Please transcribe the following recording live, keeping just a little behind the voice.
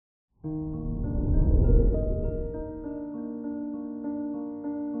Good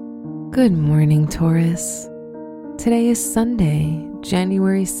morning, Taurus. Today is Sunday,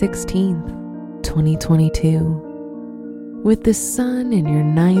 January 16th, 2022. With the sun in your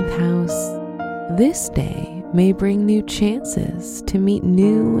 9th house, this day may bring new chances to meet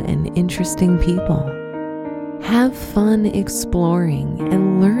new and interesting people. Have fun exploring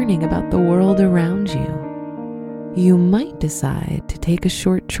and learning about the world around you. You might decide to take a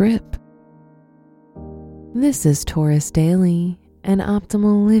short trip. This is Taurus Daily, an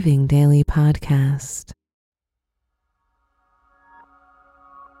Optimal Living Daily podcast.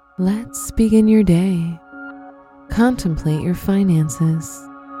 Let's begin your day. Contemplate your finances.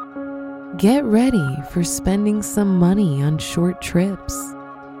 Get ready for spending some money on short trips.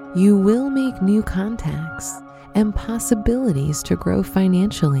 You will make new contacts and possibilities to grow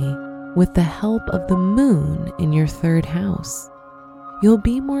financially with the help of the moon in your 3rd house. You'll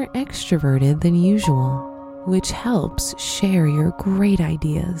be more extroverted than usual, which helps share your great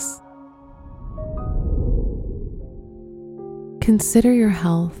ideas. Consider your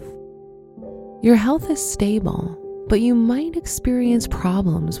health. Your health is stable, but you might experience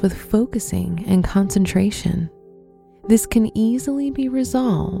problems with focusing and concentration. This can easily be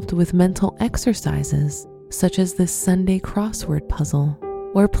resolved with mental exercises such as the Sunday crossword puzzle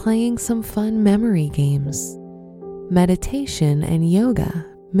or playing some fun memory games. Meditation and yoga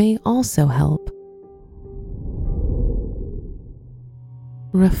may also help.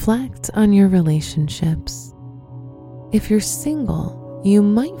 Reflect on your relationships. If you're single, you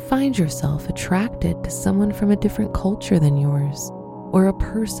might find yourself attracted to someone from a different culture than yours, or a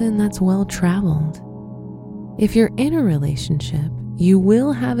person that's well-traveled. If you're in a relationship, you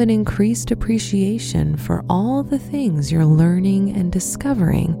will have an increased appreciation for all the things you're learning and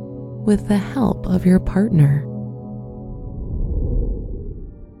discovering with the help of your partner.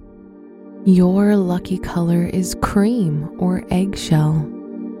 Your lucky color is cream or eggshell.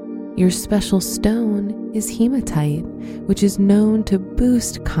 Your special stone is hematite, which is known to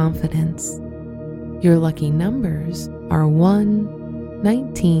boost confidence. Your lucky numbers are 1,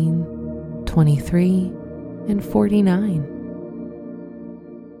 19, 23, and 49.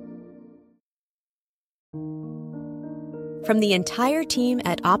 From the entire team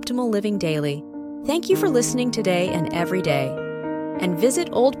at Optimal Living Daily, thank you for listening today and every day. And visit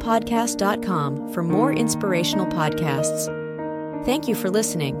oldpodcast.com for more inspirational podcasts. Thank you for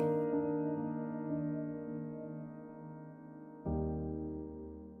listening.